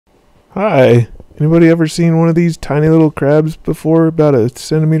Hi. Anybody ever seen one of these tiny little crabs before, about a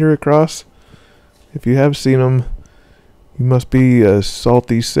centimeter across? If you have seen them, you must be a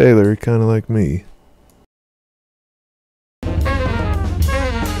salty sailor, kind of like me.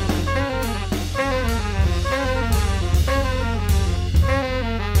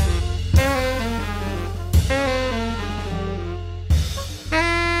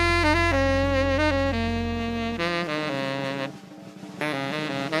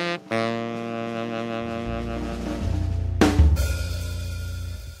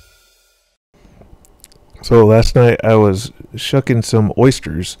 So last night I was shucking some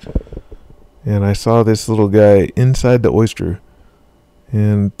oysters, and I saw this little guy inside the oyster.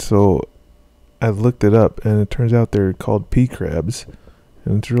 And so I looked it up, and it turns out they're called pea crabs.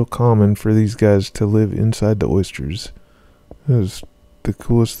 And it's real common for these guys to live inside the oysters. It was the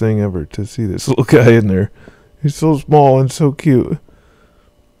coolest thing ever to see this little guy in there. He's so small and so cute.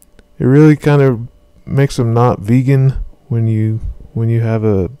 It really kind of makes them not vegan when you have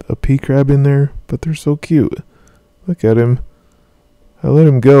a pea crab in there, but they're so cute. Look at him. I let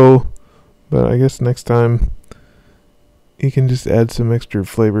him go, but I guess next time he can just add some extra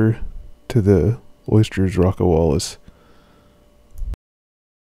flavor to the oysters Rockawallace.